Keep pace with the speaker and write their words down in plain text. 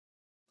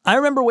I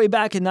remember way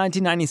back in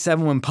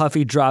 1997 when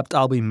Puffy dropped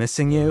I'll Be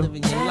Missing You.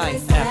 Living your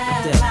life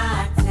after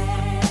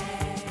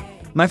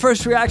death. My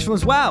first reaction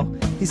was, wow,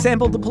 he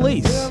sampled The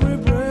Police.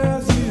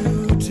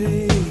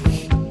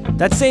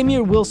 That same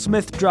year, Will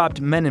Smith dropped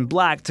Men in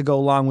Black to go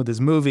along with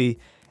his movie,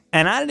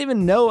 and I didn't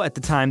even know at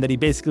the time that he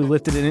basically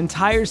lifted an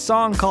entire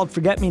song called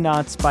Forget Me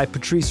Nots by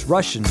Patrice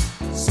Rushen.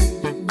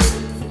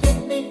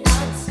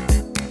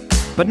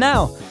 But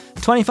now,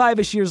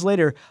 25-ish years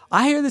later,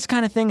 I hear this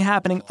kind of thing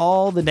happening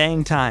all the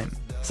dang time.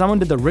 Someone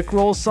did the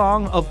Rickroll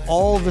song of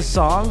all the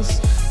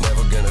songs.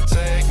 Never gonna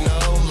take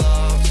no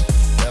love,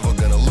 never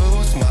gonna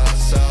lose my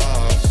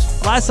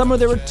sauce. Last summer,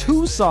 there were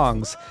 2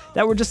 songs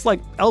that were just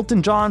like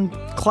Elton John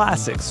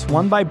classics.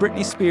 One by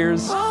Britney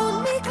Spears,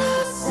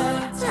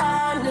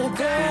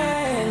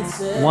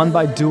 one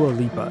by Dua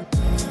Lipa.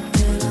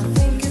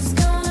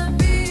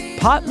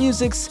 Pop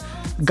music's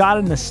got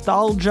a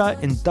nostalgia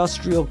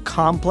industrial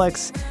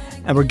complex,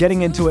 and we're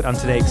getting into it on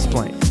Today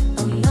Explained.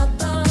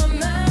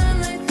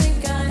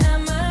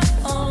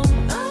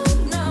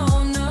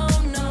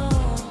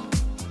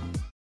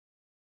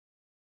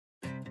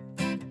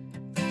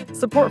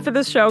 Support for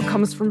this show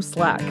comes from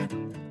Slack.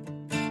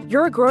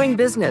 You're a growing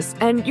business,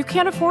 and you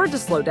can't afford to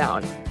slow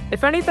down.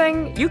 If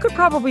anything, you could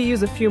probably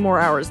use a few more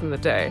hours in the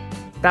day.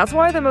 That's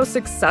why the most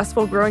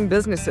successful growing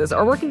businesses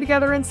are working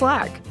together in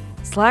Slack.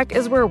 Slack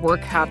is where work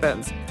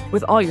happens,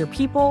 with all your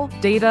people,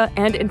 data,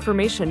 and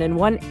information in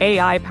one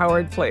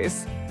AI-powered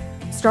place.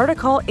 Start a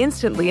call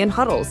instantly in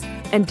huddles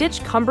and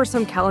ditch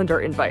cumbersome calendar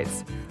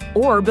invites.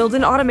 Or build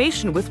an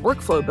automation with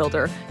Workflow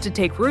Builder to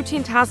take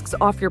routine tasks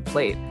off your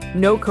plate.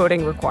 No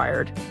coding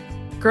required.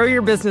 Grow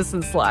your business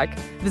in Slack.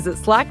 Visit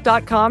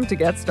slack.com to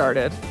get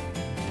started.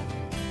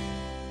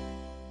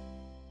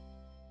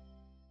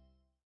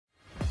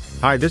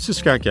 Hi, this is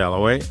Scott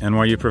Galloway,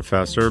 NYU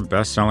professor,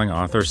 best-selling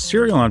author,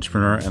 serial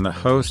entrepreneur, and the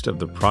host of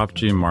the Prop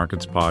G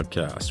Markets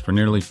podcast. For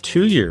nearly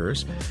 2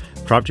 years,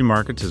 Prop G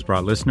Markets has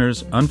brought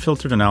listeners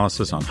unfiltered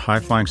analysis on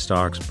high-flying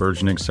stocks,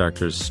 burgeoning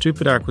sectors,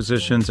 stupid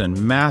acquisitions,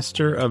 and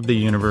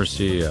master-of-the-universe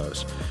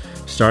CEOs.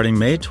 Starting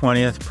May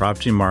 20th, Prop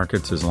G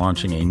Markets is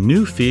launching a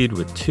new feed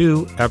with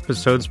 2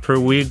 episodes per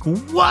week.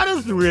 What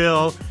is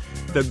real?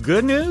 The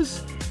good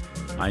news?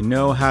 I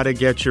know how to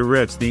get you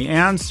rich. The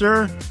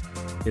answer?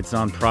 It's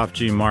on Prop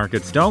G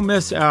Markets. Don't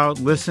miss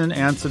out. Listen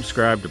and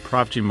subscribe to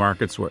Prop G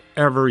Markets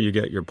wherever you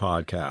get your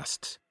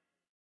podcasts.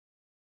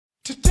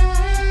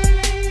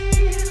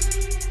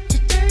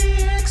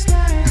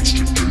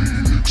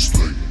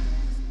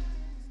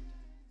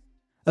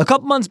 A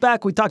couple months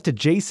back, we talked to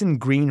Jason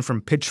Green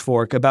from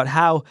Pitchfork about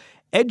how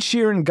Ed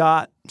Sheeran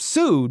got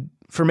sued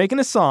for making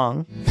a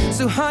song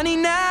So honey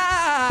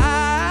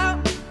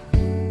now,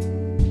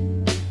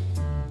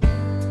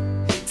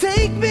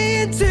 take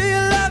me into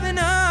your loving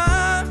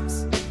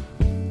arms.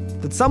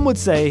 that some would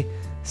say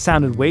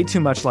sounded way too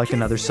much like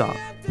another song.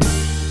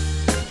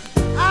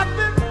 I've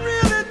been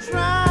really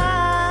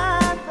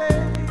trying,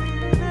 baby,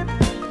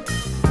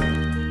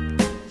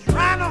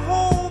 trying to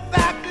hold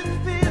back this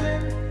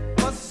feeling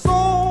for so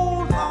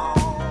long.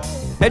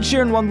 Ed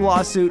Sheeran won the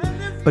lawsuit,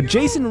 but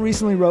Jason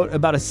recently wrote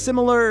about a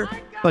similar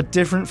but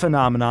different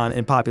phenomenon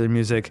in popular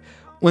music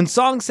when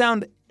songs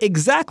sound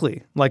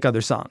exactly like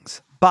other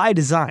songs, by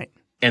design.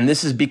 And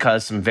this is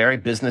because some very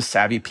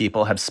business-savvy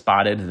people have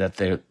spotted that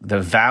the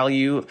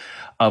value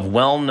of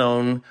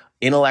well-known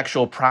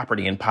intellectual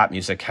property in pop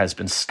music has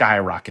been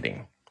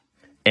skyrocketing.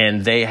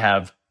 And they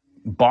have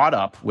bought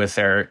up with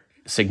their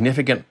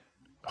significant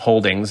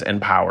holdings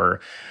and power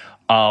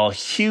a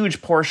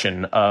huge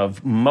portion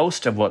of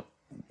most of what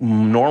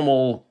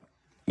normal,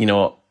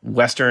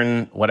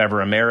 Western,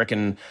 whatever,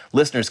 American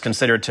listeners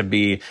consider to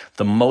be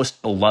the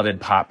most beloved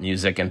pop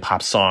music and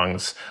pop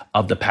songs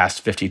of the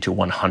past 50 to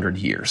 100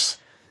 years.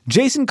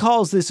 Jason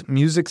calls this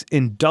music's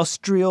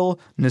industrial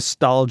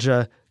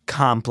nostalgia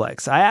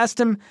complex. I asked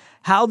him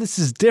how this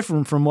is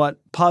different from what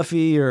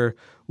Puffy or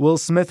Will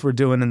Smith were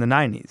doing in the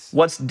 90s.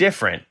 What's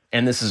different,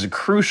 and this is a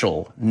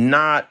crucial,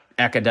 not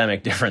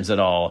academic difference at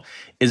all,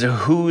 is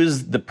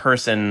who's the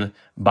person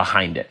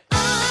behind it.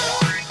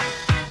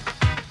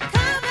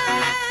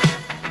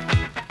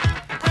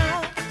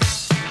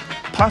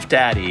 Puff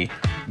Daddy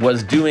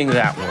was doing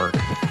that work.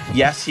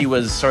 Yes, he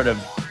was sort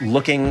of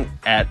looking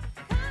at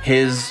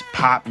his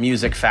pop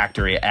music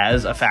factory,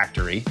 as a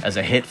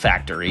hit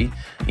factory,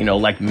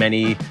 like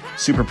many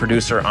super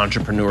producer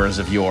entrepreneurs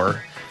of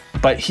yore.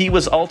 But he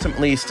was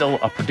ultimately still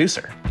a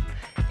producer.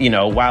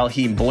 While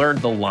he blurred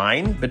the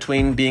line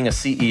between being a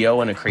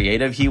CEO and a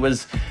creative, he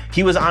was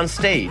on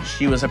stage.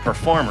 He was a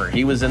performer.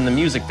 He was in the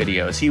music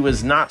videos. He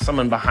was not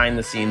someone behind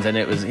the scenes, and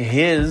it was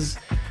his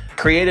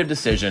creative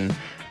decision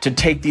to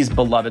take these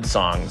beloved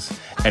songs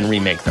and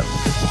remake them.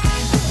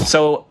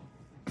 So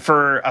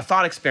for a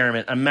thought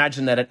experiment,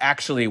 imagine that it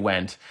actually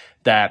went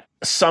that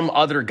some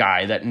other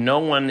guy that no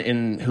one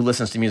who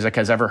listens to music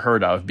has ever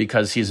heard of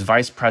because he's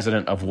vice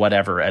president of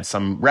whatever at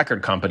some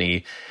record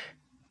company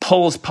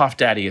pulls Puff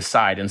Daddy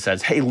aside and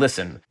says, hey,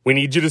 listen. We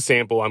need you to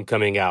sample I'm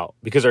Coming Out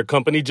because our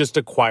company just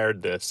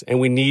acquired this and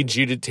we need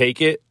you to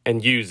take it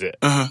and use it.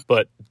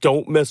 But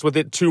don't mess with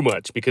it too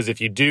much because if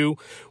you do,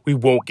 we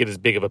won't get as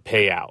big of a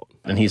payout.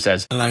 And he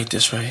says, I like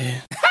this right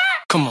here.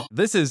 Come on.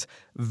 This is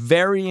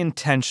very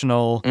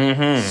intentional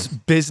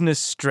business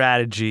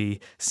strategy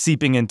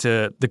seeping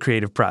into the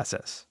creative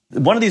process.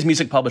 One of these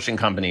music publishing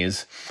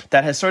companies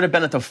that has sort of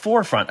been at the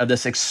forefront of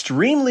this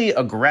extremely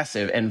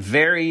aggressive and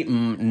very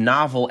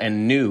novel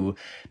and new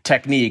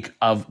technique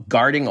of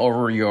guarding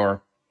over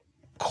your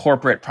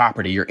corporate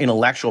property, your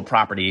intellectual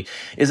property,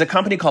 is a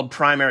company called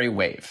Primary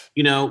Wave.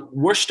 You know,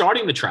 we're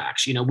starting the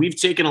tracks. You know, we've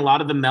taken a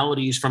lot of the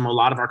melodies from a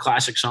lot of our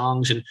classic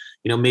songs and,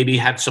 you know, maybe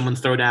had someone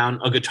throw down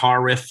a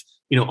guitar riff,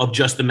 you know, of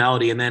just the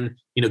melody and then,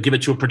 you know, give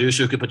it to a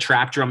producer who could put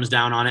trap drums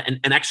down on it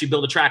and actually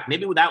build a track,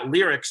 maybe without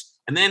lyrics.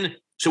 And then,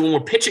 so when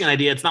we're pitching an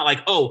idea, it's not like,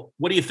 oh,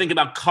 what do you think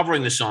about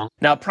covering the song?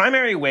 Now,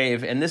 Primary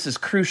Wave, and this is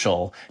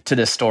crucial to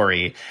this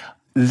story,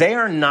 they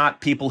are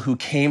not people who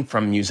came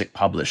from music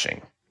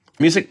publishing.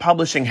 Music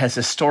publishing has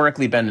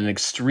historically been an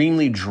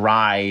extremely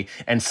dry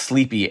and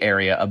sleepy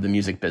area of the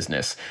music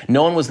business.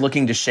 No one was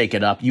looking to shake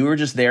it up. You were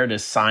just there to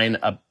sign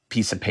a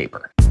piece of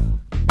paper.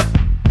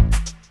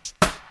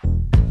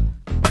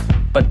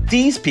 But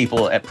these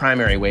people at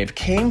Primary Wave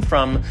came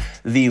from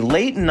the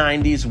late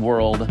 90s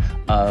world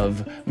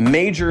of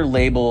major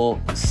label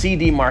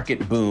CD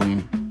market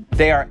boom.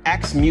 They are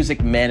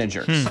ex-music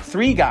managers.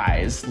 3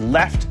 guys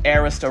left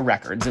Arista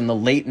Records in the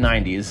late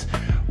 90s,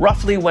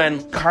 roughly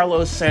when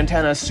Carlos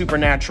Santana's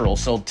Supernatural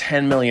sold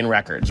 10 million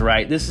records,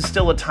 right? This is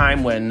still a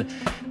time when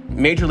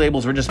major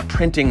labels were just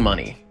printing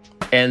money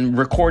and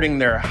recording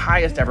their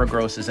highest ever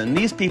grosses. And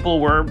these people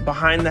were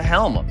behind the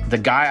helm. The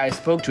guy I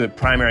spoke to at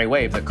Primary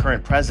Wave, the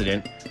current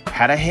president,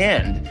 had a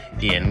hand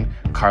in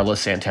Carlos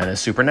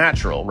Santana's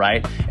Supernatural,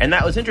 right? And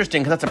that was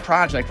interesting because that's a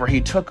project where he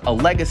took a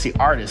legacy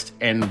artist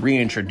and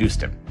reintroduced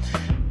him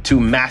to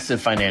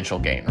massive financial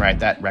gain, right?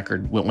 That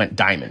record went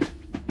diamond.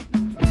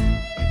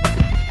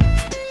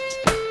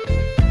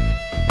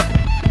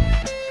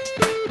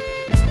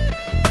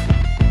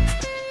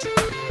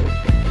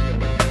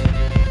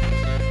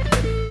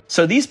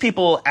 So these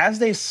people, as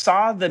they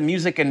saw the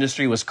music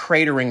industry was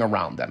cratering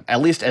around them, at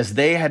least as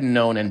they had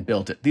known and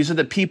built it, these are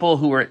the people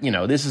who were, you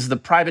know, this is the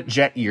private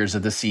jet years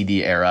of the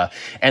CD era.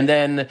 And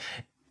then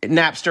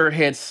Napster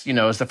hits, you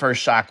know, as the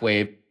first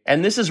shockwave.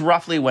 And this is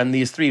roughly when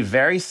these 3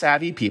 very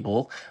savvy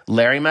people,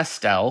 Larry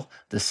Mestel,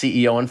 the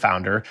CEO and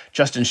founder,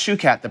 Justin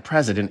Shukat, the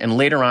president, and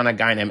later on a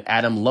guy named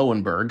Adam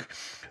Lowenberg,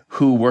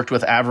 who worked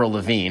with Avril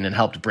Lavigne and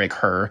helped break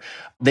her,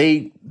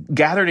 they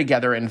gather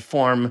together and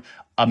form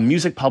a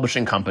music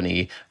publishing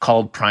company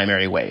called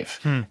Primary Wave.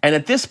 And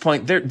at this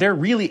point, they're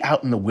really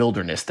out in the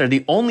wilderness. They're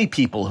the only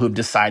people who've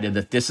decided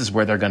that this is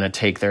where they're going to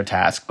take their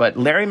task. But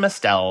Larry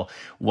Mestel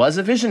was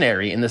a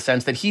visionary in the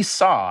sense that he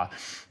saw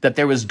that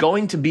there was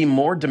going to be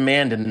more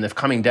demand in the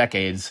coming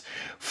decades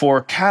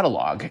for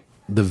catalog.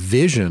 The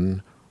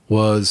vision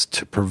was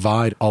to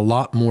provide a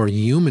lot more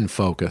human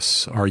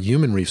focus, our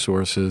human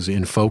resources,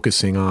 in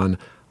focusing on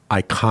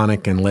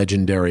iconic and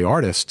legendary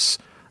artists.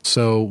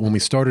 So when we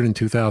started in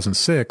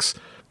 2006,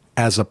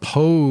 as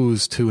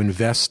opposed to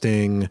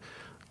investing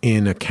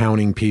in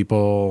accounting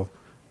people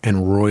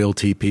and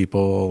royalty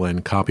people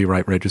and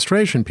copyright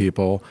registration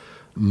people,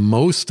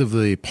 most of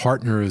the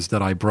partners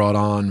that I brought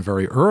on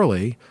very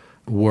early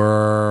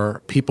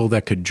were people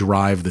that could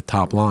drive the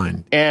top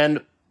line.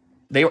 And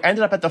they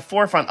ended up at the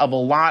forefront of a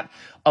lot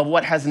of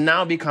what has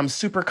now become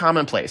super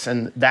commonplace,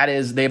 and that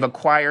is they've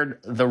acquired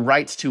the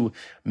rights to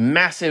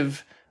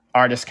massive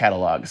artist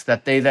catalogs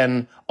that they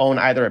then own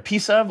either a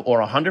piece of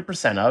or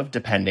 100% of,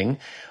 depending.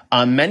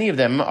 Many of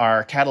them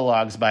are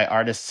catalogs by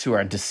artists who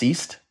are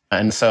deceased.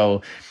 And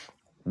so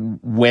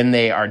when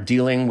they are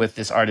dealing with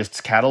this artist's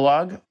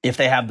catalog, if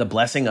they have the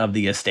blessing of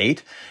the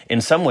estate,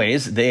 in some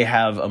ways they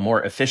have a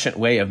more efficient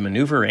way of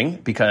maneuvering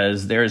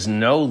because there's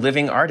no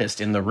living artist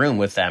in the room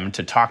with them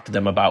to talk to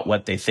them about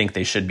what they think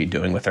they should be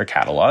doing with their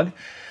catalog.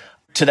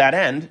 To that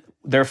end,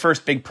 their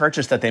first big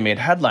purchase that they made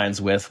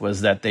headlines with was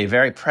that they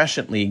very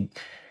presciently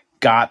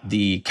got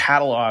the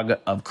catalog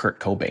of Kurt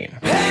Cobain.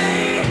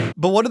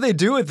 But what do they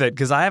do with it?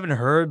 Because I haven't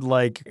heard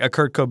like a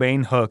Kurt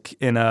Cobain hook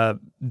in a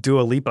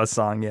Dua Lipa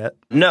song yet.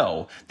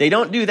 No, they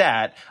don't do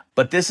that.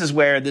 But this is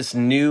where this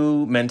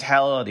new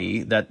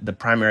mentality that the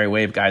Primary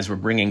Wave guys were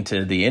bringing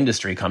to the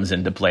industry comes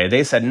into play.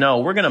 They said, no,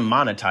 we're going to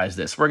monetize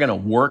this. We're going to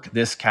work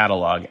this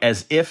catalog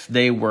as if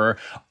they were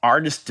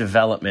artist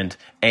development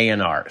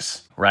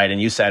A&Rs, right?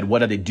 And you said, what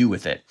do they do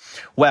with it?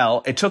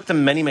 Well, it took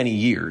them many, many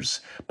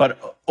years.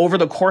 But over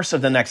the course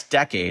of the next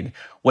decade,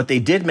 what they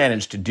did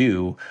manage to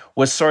do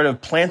was sort of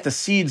plant the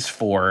seeds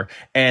for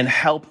and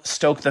help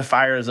stoke the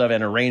fires of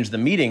and arrange the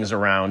meetings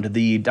around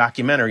the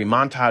documentary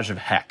Montage of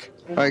Heck.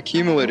 I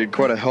accumulated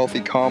quite a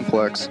healthy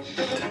complex,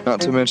 not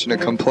to mention a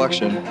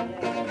complexion.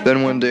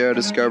 Then one day I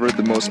discovered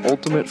the most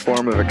ultimate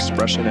form of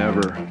expression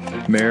ever,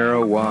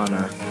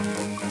 marijuana.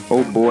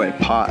 Oh boy,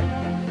 pot.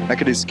 I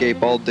could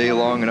escape all day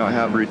long and not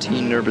have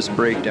routine nervous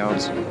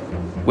breakdowns.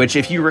 which,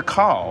 if you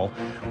recall,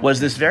 was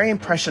this very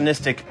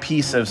impressionistic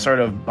piece of sort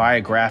of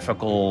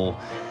biographical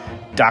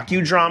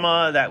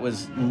docudrama that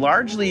was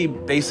largely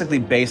basically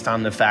based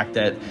on the fact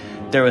that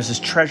there was this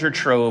treasure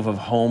trove of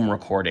home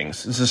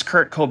recordings. This is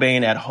Kurt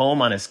Cobain at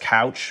home on his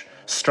couch,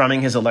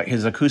 strumming his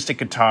acoustic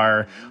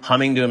guitar,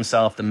 humming to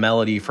himself the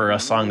melody for a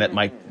song that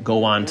might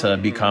go on to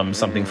become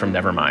something from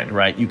Nevermind,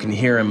 right? You can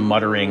hear him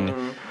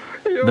muttering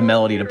the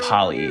melody to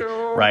Polly,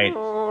 right?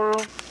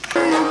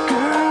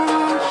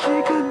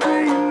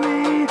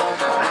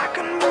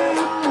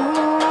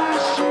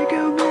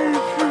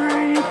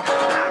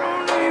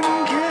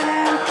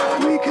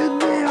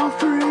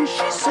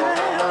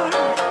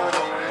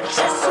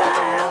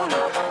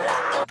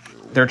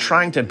 They're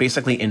trying to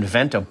basically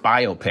invent a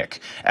biopic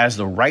as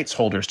the rights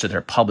holders to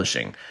their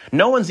publishing.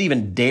 No one's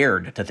even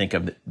dared to think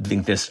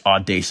this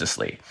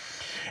audaciously.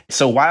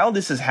 So while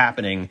this is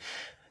happening,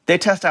 they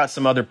test out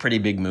some other pretty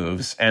big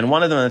moves. And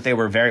one of them that they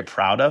were very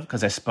proud of,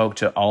 because I spoke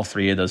to all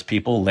three of those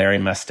people, Larry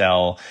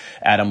Mestel,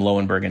 Adam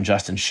Lowenberg, and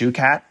Justin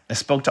Schucat. I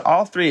spoke to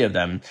all three of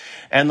them.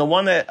 And the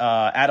one that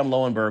Adam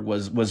Lowenberg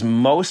was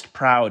most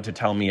proud to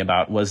tell me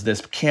about was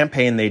this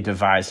campaign they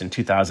devised in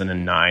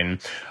 2009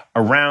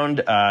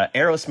 around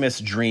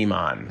Aerosmith's Dream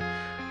On,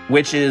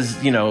 which is,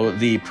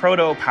 the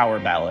proto-power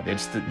ballad.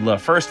 It's the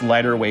first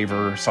lighter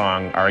waiver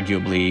song,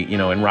 arguably,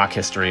 in rock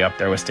history, up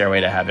there with Stairway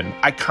to Heaven.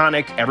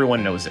 Iconic,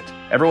 everyone knows it.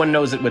 Everyone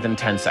knows it within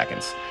 10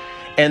 seconds.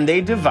 And they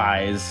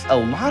devise a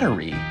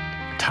lottery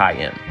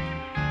tie-in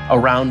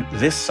around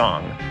this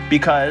song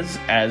because,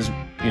 as,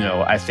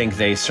 I think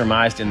they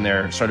surmised in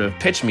their sort of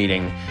pitch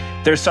meeting,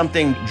 there's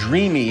something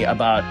dreamy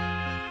about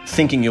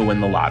thinking you'll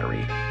win the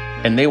lottery.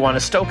 And they want to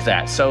stoke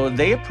that. So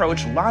they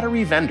approach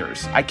lottery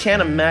vendors. I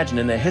can't imagine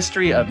in the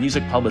history of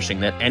music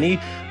publishing that any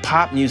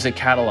pop music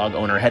catalog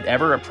owner had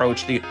ever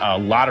approached the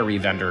lottery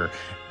vendor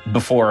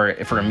before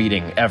for a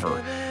meeting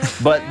ever.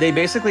 But they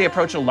basically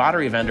approach a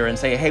lottery vendor and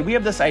say, hey, we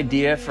have this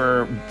idea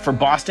for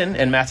Boston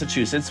and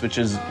Massachusetts, which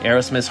is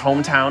Aerosmith's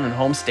hometown and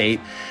home state.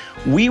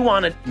 We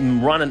want to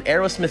run an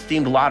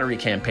Aerosmith-themed lottery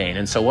campaign.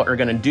 And so what we're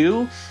going to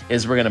do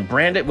is we're going to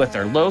brand it with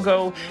their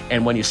logo.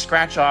 And when you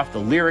scratch off, the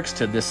lyrics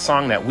to this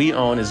song that we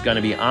own is going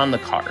to be on the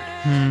card.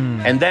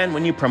 And then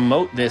when you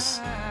promote this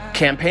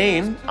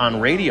campaign on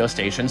radio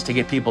stations to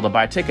get people to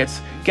buy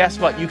tickets, guess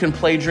what? You can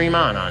play Dream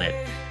On it.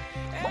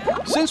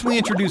 Since we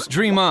introduced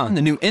Dream On,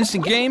 the new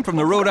instant game from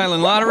the Rhode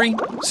Island Lottery,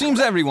 seems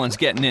everyone's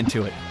getting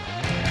into it.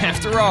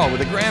 After all,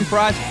 with a grand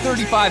prize of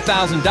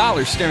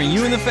 $35,000 staring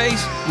you in the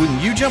face, wouldn't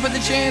you jump at the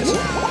chance?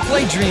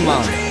 Play Dream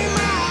On.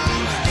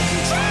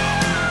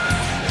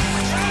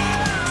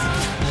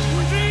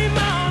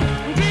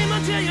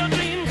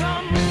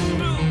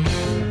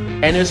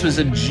 And this was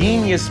a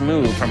genius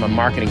move from a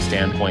marketing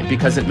standpoint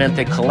because it meant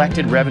they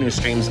collected revenue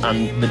streams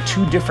on the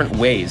two different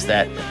ways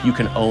that you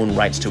can own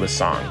rights to a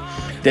song.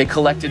 They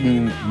collected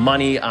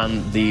money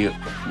on the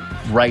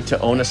right to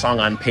own a song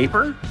on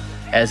paper,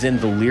 as in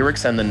the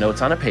lyrics and the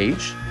notes on a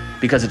page,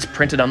 because it's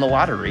printed on the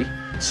lottery.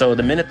 So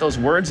the minute those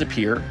words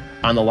appear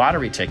on the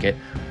lottery ticket,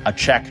 a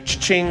check,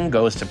 cha-ching,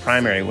 goes to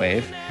Primary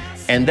Wave.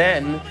 And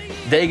then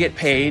they get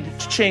paid,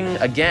 cha-ching,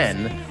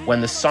 again,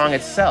 when the song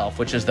itself,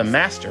 which is the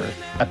master,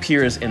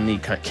 appears in the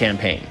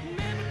campaign.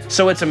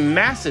 So it's a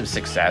massive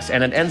success,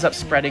 and it ends up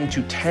spreading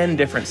to 10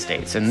 different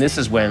states. And this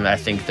is when I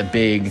think the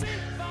big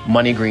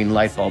money green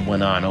light bulb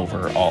went on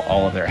over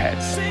all of their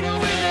heads.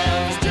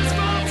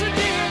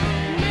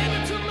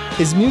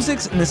 Is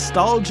music's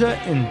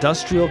nostalgia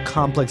industrial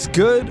complex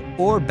good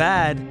or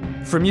bad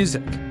for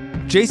music?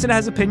 Jason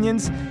has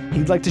opinions.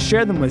 He'd like to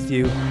share them with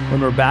you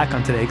when we're back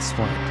on Today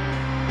Explained.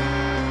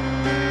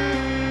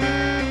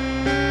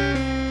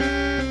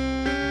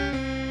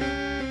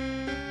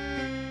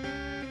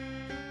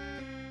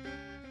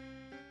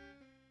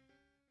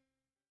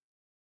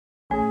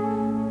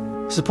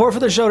 Support for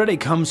the show today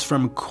comes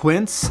from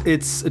Quince.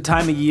 It's a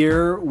time of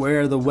year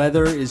where the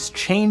weather is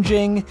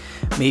changing.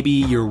 Maybe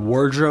your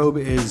wardrobe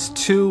is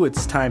too.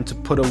 It's time to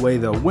put away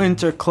the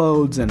winter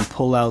clothes and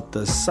pull out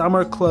the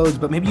summer clothes.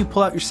 But maybe you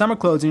pull out your summer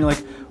clothes and you're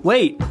like,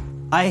 wait,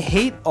 I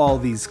hate all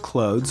these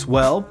clothes.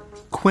 Well,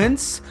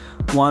 Quince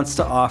wants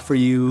to offer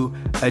you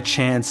a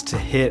chance to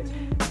hit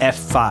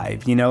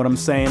F5. You know what I'm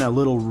saying? A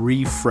little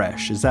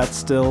refresh. Is that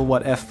still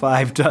what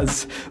F5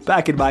 does?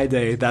 Back in my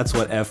day, that's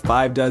what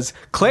F5 does.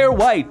 Claire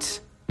White,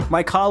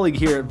 my colleague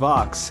here at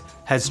Vox,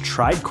 has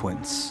tried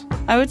Quince.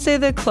 I would say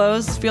the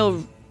clothes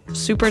feel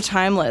super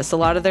timeless. A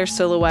lot of their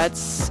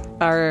silhouettes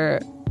are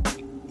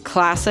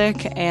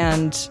classic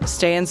and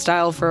stay in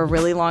style for a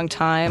really long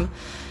time.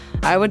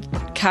 I would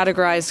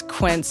categorize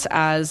Quince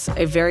as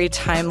a very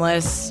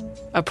timeless,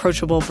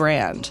 approachable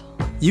brand.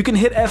 You can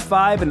hit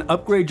F5 and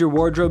upgrade your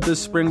wardrobe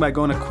this spring by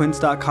going to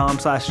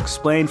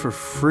quince.com/explain for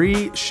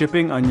free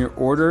shipping on your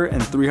order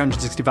and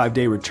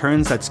 365-day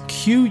returns. That's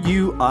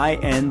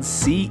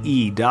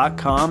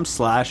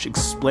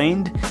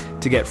QUINCE.com/explained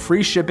to get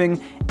free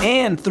shipping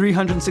and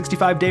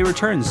 365-day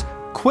returns.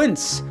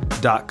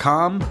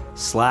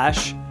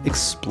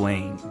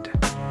 Quince.com/explained.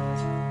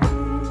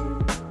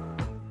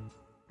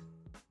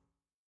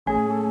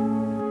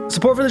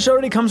 Support for the show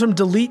today comes from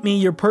Delete Me.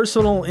 Your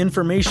personal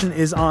information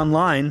is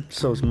online,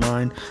 so is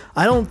mine.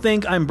 I don't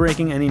think I'm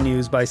breaking any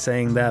news by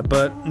saying that,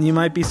 but you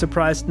might be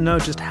surprised to know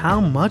just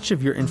how much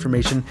of your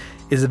information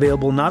is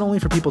available not only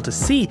for people to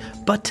see,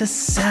 but to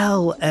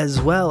sell as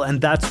well.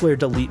 And that's where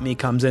Delete Me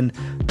comes in.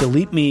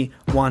 Delete Me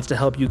wants to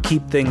help you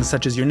keep things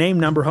such as your name,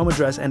 number, home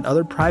address, and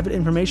other private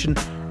information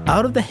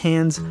out of the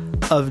hands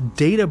of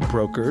data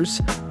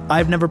brokers.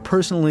 I've never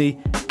personally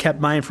kept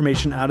my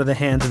information out of the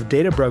hands of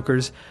data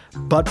brokers,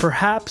 but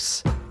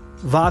perhaps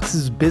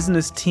Vox's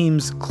business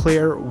team's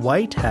Claire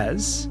White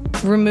has.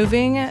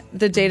 Removing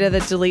the data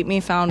that Delete Me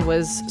found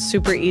was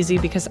super easy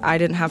because I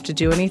didn't have to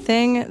do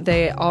anything.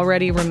 They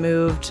already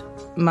removed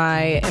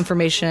my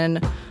information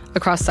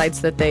across sites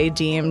that they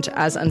deemed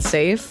as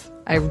unsafe.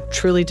 I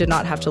truly did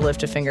not have to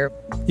lift a finger.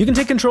 You can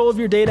take control of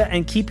your data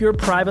and keep your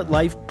private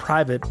life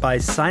private by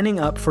signing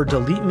up for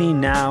Delete Me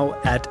now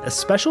at a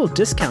special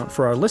discount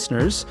for our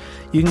listeners.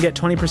 You can get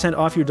 20%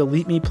 off your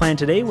Delete Me plan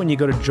today when you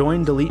go to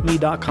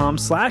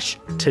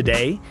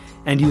joindeleteme.com/today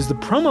and use the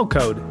promo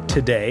code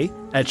TODAY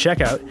at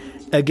checkout.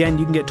 Again,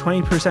 you can get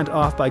 20%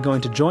 off by going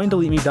to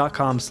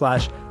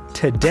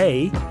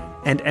joindeleteme.com/today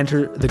and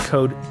enter the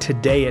code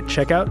TODAY at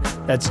checkout.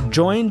 That's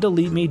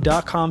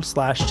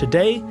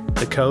joindeleteme.com/today.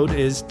 The code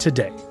is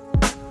TODAY.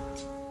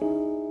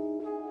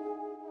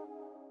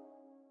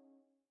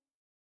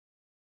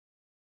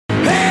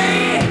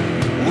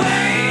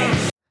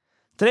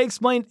 Today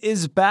Explained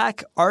is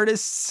back.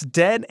 Artists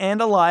dead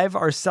and alive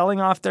are selling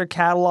off their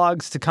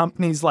catalogs to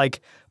companies like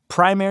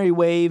Primary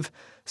Wave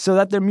so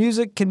that their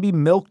music can be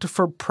milked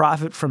for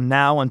profit from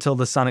now until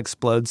the sun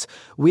explodes.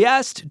 We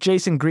asked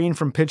Jason Green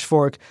from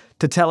Pitchfork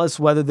to tell us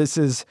whether this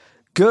is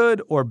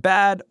good or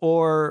bad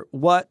or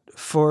what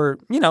for,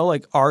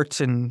 like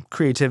art and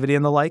creativity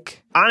and the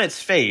like. On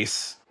its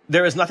face,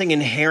 there is nothing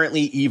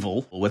inherently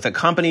evil with a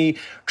company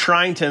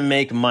trying to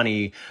make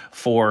money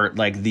for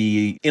like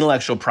the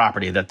intellectual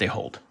property that they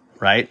hold,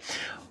 right?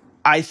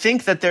 I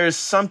think that there's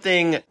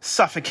something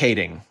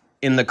suffocating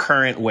in the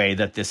current way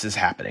that this is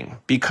happening,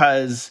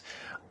 because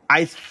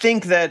I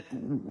think that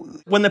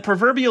when the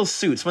proverbial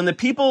suits, when the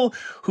people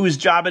whose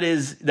job it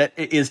is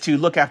to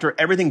look after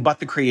everything but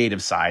the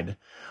creative side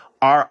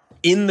are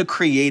in the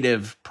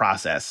creative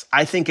process,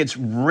 I think it's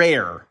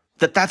rare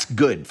that that's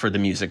good for the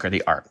music or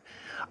the art.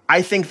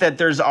 I think that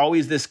there's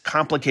always this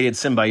complicated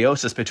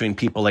symbiosis between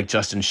people like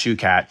Justin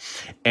Shukat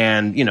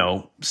and,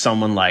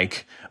 someone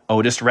like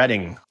Otis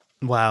Redding.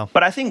 Wow.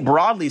 But I think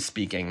broadly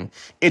speaking,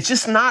 it's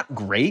just not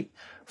great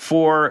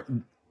for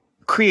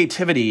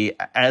creativity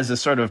as a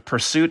sort of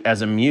pursuit,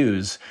 as a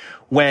muse,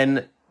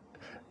 when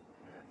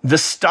the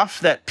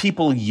stuff that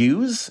people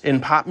use in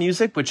pop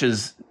music, which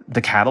is the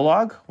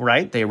catalog,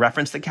 right? They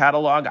reference the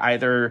catalog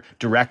either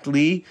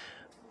directly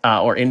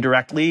or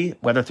indirectly,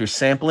 whether through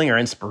sampling or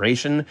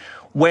inspiration.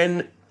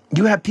 When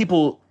you have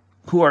people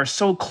who are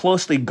so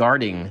closely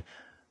guarding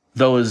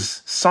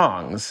those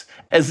songs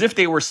as if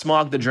they were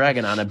Smog the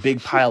Dragon on a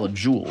big pile of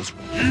jewels.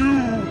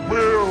 You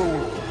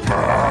will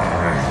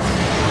burn.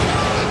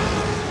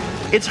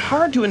 It's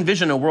hard to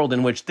envision a world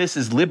in which this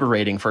is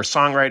liberating for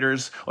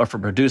songwriters or for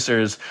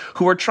producers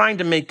who are trying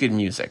to make good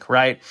music,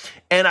 right?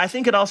 And I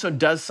think it also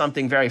does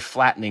something very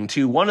flattening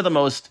to one of the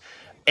most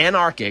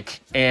anarchic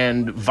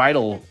and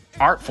vital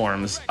art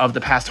forms of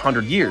the past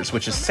 100 years,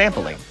 which is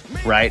sampling,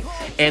 right?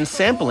 And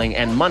sampling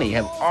and money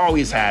have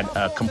always had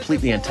a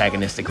completely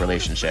antagonistic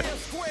relationship.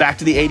 Back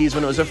to the 80s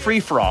when it was a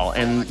free-for-all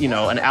and,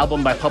 an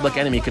album by Public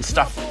Enemy could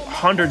stuff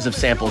hundreds of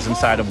samples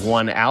inside of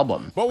one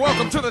album. Well,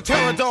 welcome to the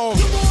Terror Dome.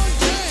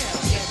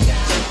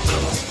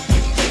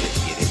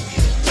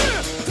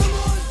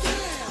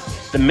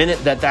 The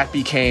minute that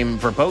became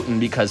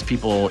verboten because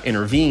people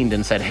intervened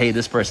and said, hey,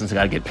 this person's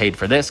got to get paid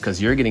for this because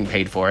you're getting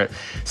paid for it,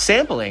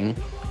 sampling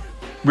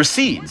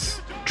recedes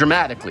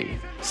dramatically.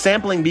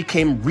 Sampling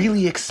became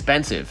really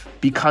expensive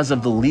because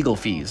of the legal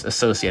fees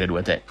associated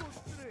with it.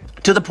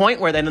 To the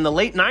point where then in the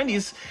late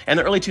 90s and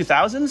the early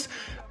 2000s,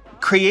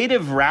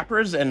 creative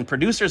rappers and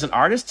producers and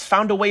artists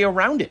found a way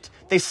around it.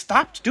 They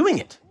stopped doing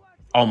it,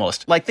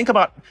 almost. Like, think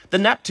about the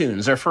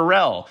Neptunes or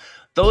Pharrell.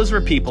 Those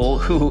were people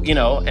who,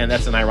 and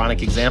that's an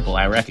ironic example,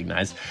 I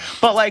recognize.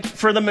 But like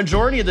for the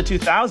majority of the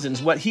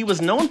 2000s, what he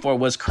was known for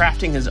was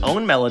crafting his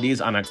own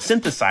melodies on a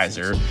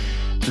synthesizer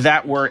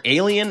that were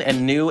alien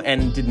and new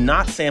and did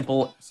not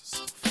sample,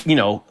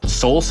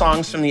 soul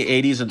songs from the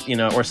 80s,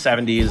 or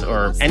 70s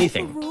or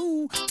anything.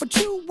 But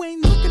you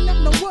ain't looking at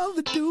no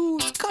other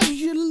dudes 'cause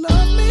you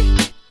love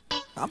me.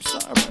 I'm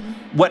sorry.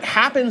 What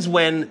happens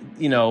when,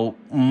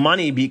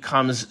 money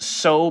becomes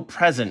so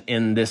present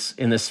in this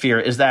sphere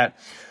is that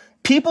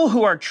people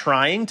who are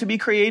trying to be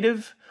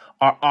creative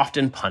are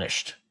often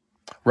punished,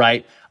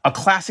 right? A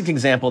classic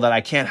example that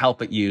I can't help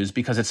but use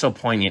because it's so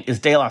poignant is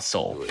De La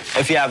Soul.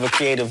 If you have a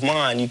creative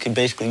mind, you can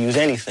basically use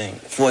anything.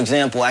 For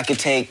example, I could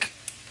take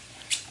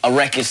a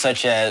record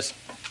such as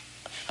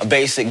a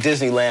basic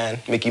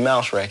Disneyland Mickey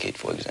Mouse record,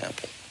 for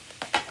example.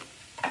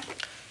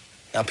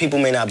 Now, people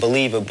may not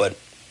believe it, but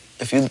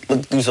if you look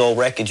at these old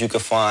records, you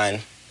could find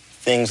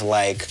things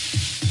like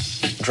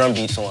drum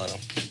beats on them.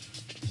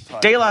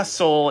 De La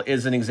Soul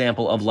is an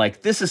example of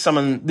like, this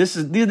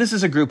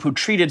is a group who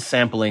treated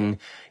sampling,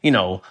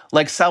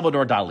 like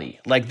Salvador Dali.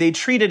 Like they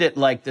treated it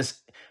like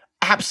this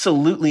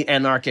absolutely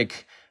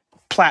anarchic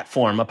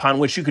platform upon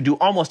which you could do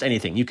almost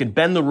anything. You could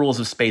bend the rules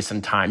of space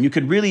and time. You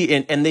could really,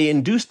 and they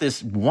induced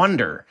this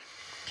wonder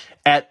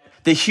at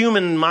the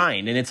human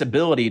mind and its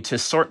ability to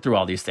sort through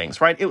all these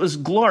things, right? It was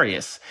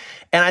glorious.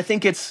 And I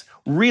think it's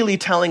really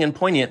telling and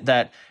poignant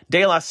that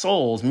De La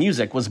Soul's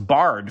music was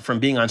barred from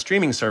being on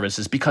streaming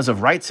services because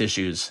of rights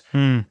issues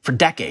for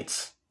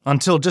decades.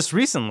 Until just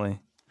recently.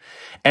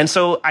 And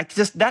so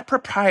that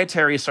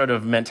proprietary sort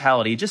of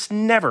mentality just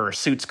never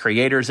suits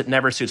creators. It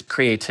never suits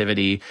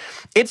creativity.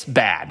 It's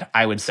bad,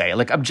 I would say,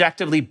 like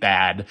objectively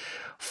bad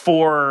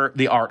for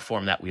the art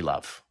form that we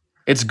love.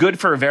 It's good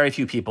for very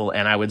few people,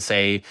 and I would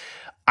say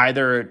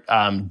either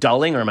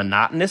dulling or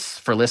monotonous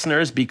for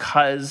listeners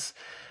because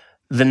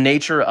the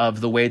nature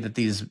of the way that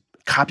these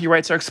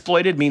copyrights are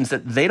exploited means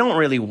that they don't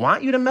really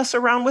want you to mess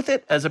around with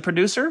it as a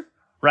producer,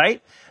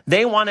 right?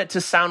 They want it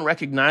to sound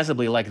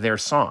recognizably like their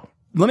song.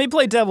 Let me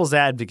play devil's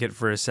advocate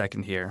for a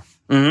second here.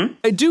 Mm-hmm.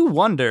 I do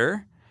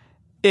wonder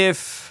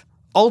if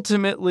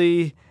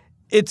ultimately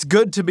it's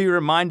good to be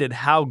reminded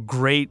how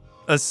great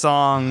a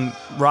song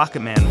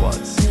Rocket Man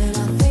was.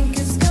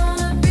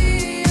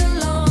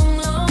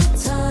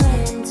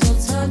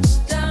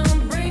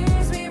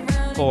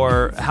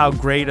 Or how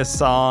great a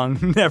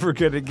song Never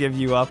Gonna Give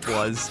You Up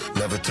was.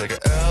 Never take a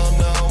L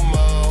no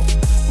more.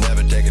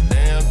 Never take a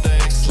damn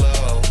thing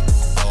slow.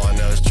 All I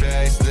know is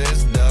chase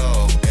this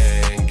dough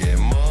and get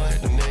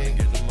money.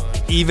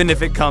 Even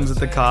if it comes at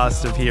the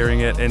cost of hearing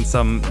it in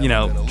some,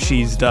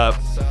 cheesed up,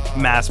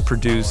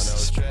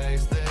 mass-produced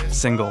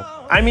single.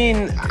 I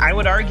mean, I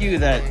would argue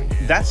that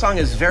that song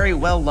is very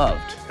well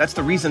loved. That's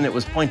the reason it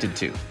was pointed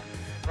to.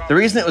 The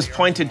reason it was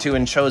pointed to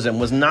and chosen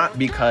was not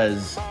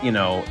because,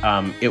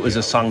 it was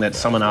a song that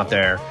someone out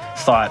there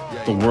thought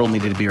the world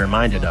needed to be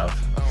reminded of.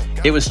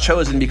 It was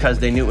chosen because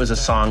they knew it was a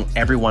song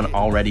everyone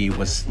already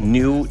was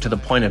knew to the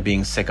point of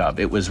being sick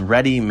of. It was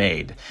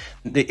ready-made.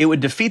 It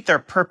would defeat their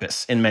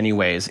purpose in many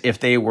ways if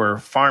they were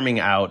farming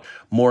out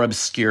more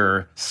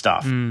obscure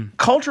stuff.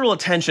 Cultural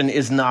attention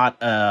is not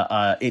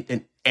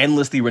an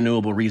endlessly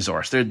renewable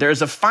resource.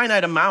 There's a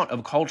finite amount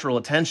of cultural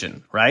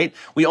attention, right?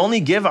 We only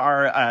give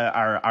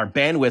our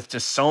bandwidth to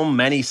so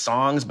many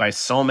songs by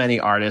so many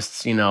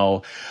artists,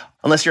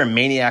 unless you're a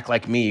maniac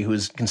like me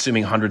who's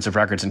consuming hundreds of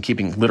records and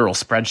keeping literal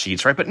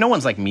spreadsheets, right? But no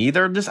one's like me.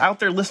 They're just out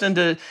there listening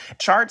to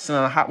charts and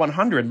on the Hot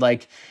 100.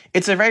 Like,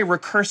 it's a very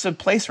recursive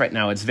place right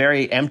now. It's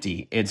very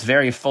empty. It's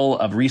very full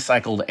of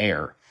recycled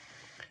air.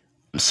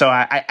 So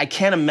I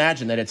can't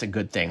imagine that it's a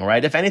good thing,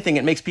 right? If anything,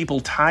 it makes people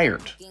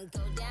tired.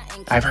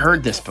 I've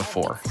heard this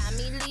before.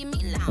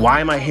 Why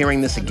am I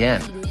hearing this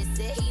again?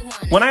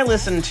 When I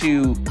listen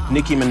to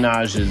Nicki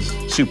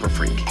Minaj's Super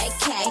Freak,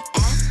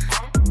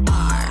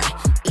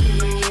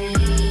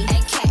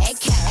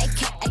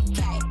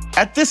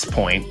 at this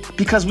point,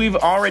 because we've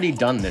already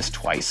done this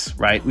twice,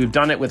 right? We've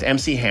done it with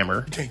MC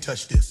Hammer. You can't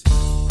touch this.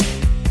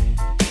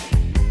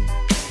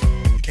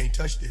 You can't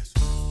touch this.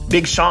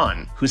 Big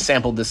Sean, who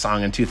sampled this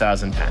song in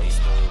 2010.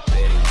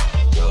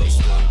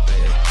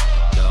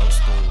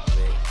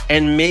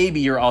 And maybe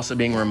you're also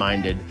being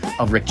reminded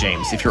of Rick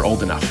James, if you're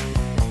old enough.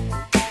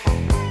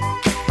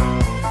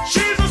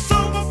 She's a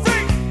super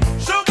freak,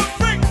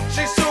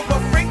 she's super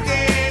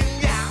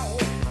freaking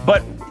out.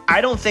 But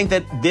I don't think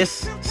that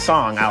this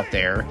song out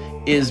there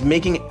is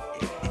making...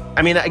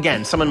 I mean,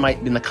 again, someone might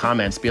in the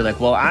comments be like,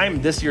 well,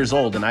 I'm this years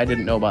old and I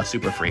didn't know about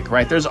Super Freak,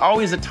 right? There's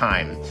always a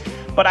time.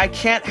 But I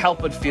can't help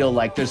but feel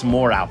like there's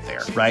more out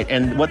there, right?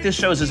 And what this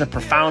shows is a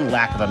profound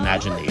lack of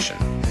imagination.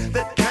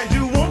 That kind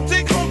you won't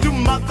take home to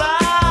mother.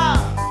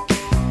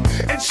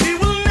 And she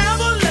will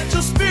never let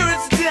your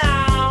spirits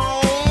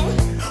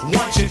down.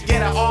 Once you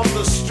get her off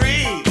the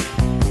street,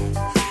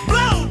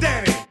 blow,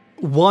 Danny.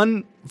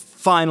 One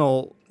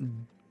final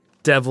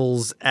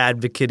devil's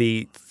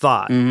advocate-y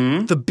thought.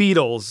 The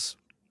Beatles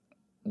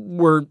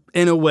were,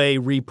 in a way,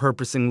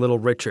 repurposing Little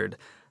Richard.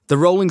 The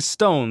Rolling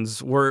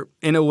Stones were,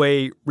 in a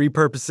way,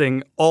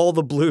 repurposing all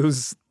the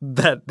blues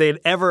that they'd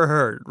ever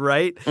heard,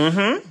 right?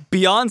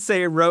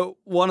 Beyonce wrote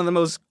one of the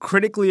most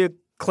critically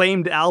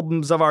acclaimed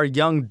albums of our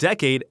young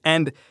decade,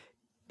 and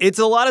it's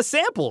a lot of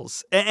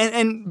samples.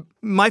 And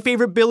my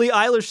favorite Billie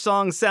Eilish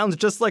song sounds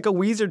just like a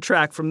Weezer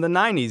track from the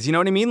 90s. You know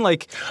what I mean?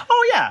 Like,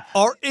 oh, yeah.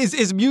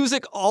 Is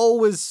music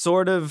always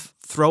sort of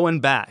throwing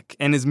back?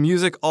 And is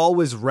music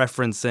always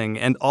referencing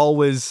and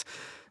always,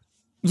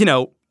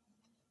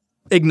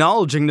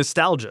 acknowledging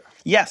nostalgia?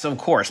 Yes, of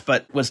course.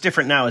 But what's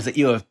different now is that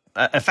you have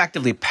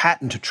effectively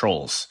patent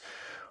trolls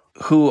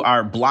who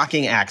are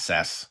blocking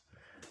access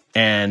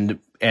and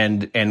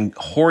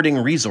hoarding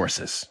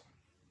resources.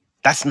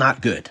 That's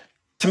not good.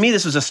 To me,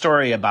 this was a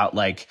story about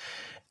like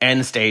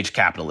end stage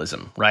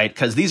capitalism, right?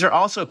 Because these are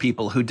also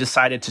people who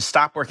decided to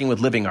stop working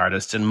with living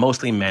artists and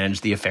mostly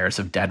manage the affairs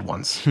of dead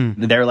ones.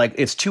 They're like,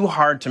 it's too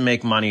hard to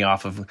make money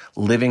off of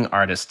living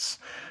artists.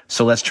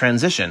 So let's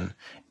transition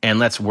and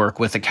let's work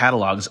with the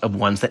catalogs of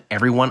ones that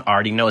everyone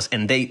already knows.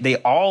 And they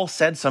all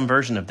said some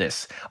version of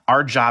this.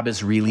 Our job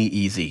is really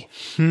easy.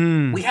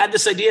 We had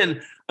this idea,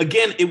 and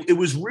again, it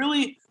was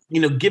really,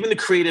 giving the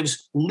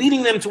creatives,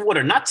 leading them to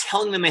water, not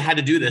telling them they had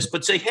to do this,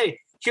 but say, hey,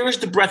 here is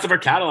the breadth of our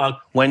catalog.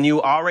 When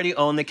you already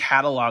own the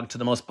catalog to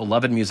the most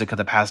beloved music of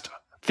the past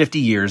 50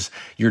 years,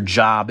 your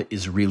job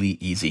is really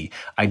easy.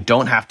 I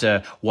don't have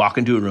to walk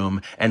into a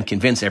room and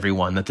convince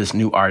everyone that this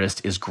new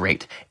artist is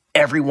great.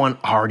 Everyone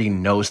already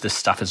knows this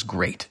stuff is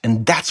great,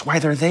 and that's why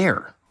they're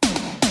there.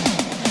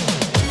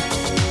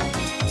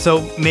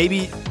 So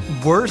maybe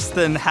worse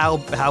than how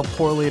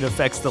poorly it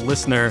affects the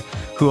listener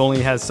who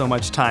only has so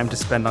much time to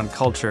spend on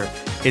culture,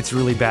 it's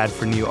really bad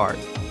for new art.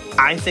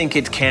 I think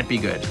it can't be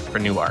good for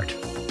new art.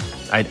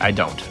 I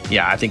don't.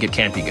 Yeah, I think it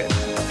can't be good.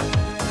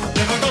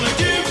 Never gonna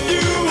give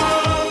you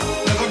up,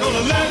 never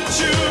gonna let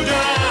you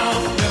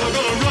down, never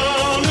gonna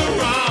run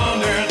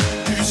around and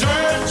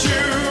desert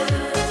you,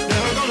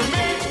 never gonna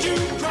make you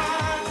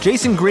cry.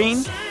 Jason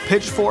Green,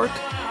 Pitchfork.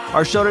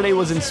 Our show today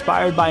was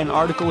inspired by an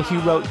article he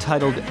wrote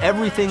titled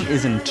 "Everything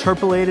is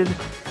Interpolated: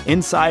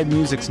 Inside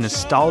Music's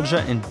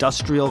Nostalgia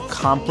Industrial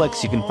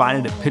Complex." You can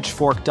find it at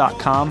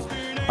pitchfork.com.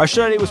 Our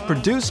show today was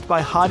produced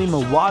by Hadi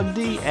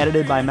Mawagdi,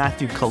 edited by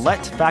Matthew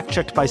Collette,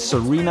 fact-checked by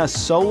Serena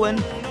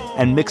Solin,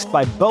 and mixed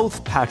by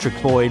both Patrick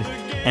Boyd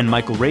and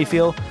Michael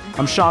Raphael.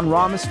 I'm Sean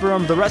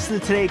Rameswaram. The rest of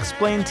the Today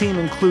Explained team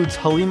includes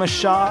Halima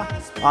Shah,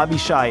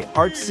 Abishai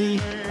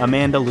Artsy,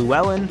 Amanda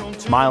Llewellyn,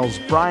 Miles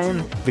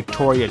Bryan,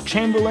 Victoria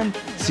Chamberlain,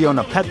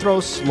 Siona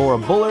Petros, Laura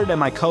Bullard, and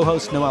my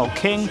co-host Noel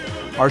King.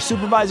 Our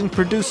supervising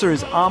producer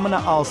is Amina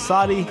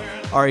Al-Sadi.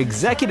 Our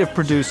executive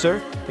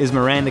producer is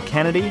Miranda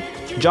Kennedy.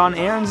 John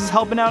Aarons is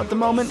helping out at the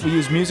moment. We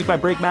use music by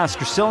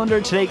Breakmaster Cylinder.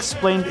 Today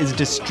Explained is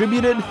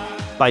distributed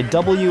by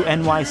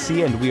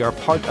WNYC, and we are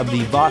part of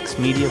the Vox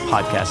Media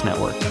Podcast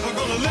Network. Never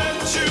gonna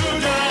let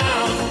you down.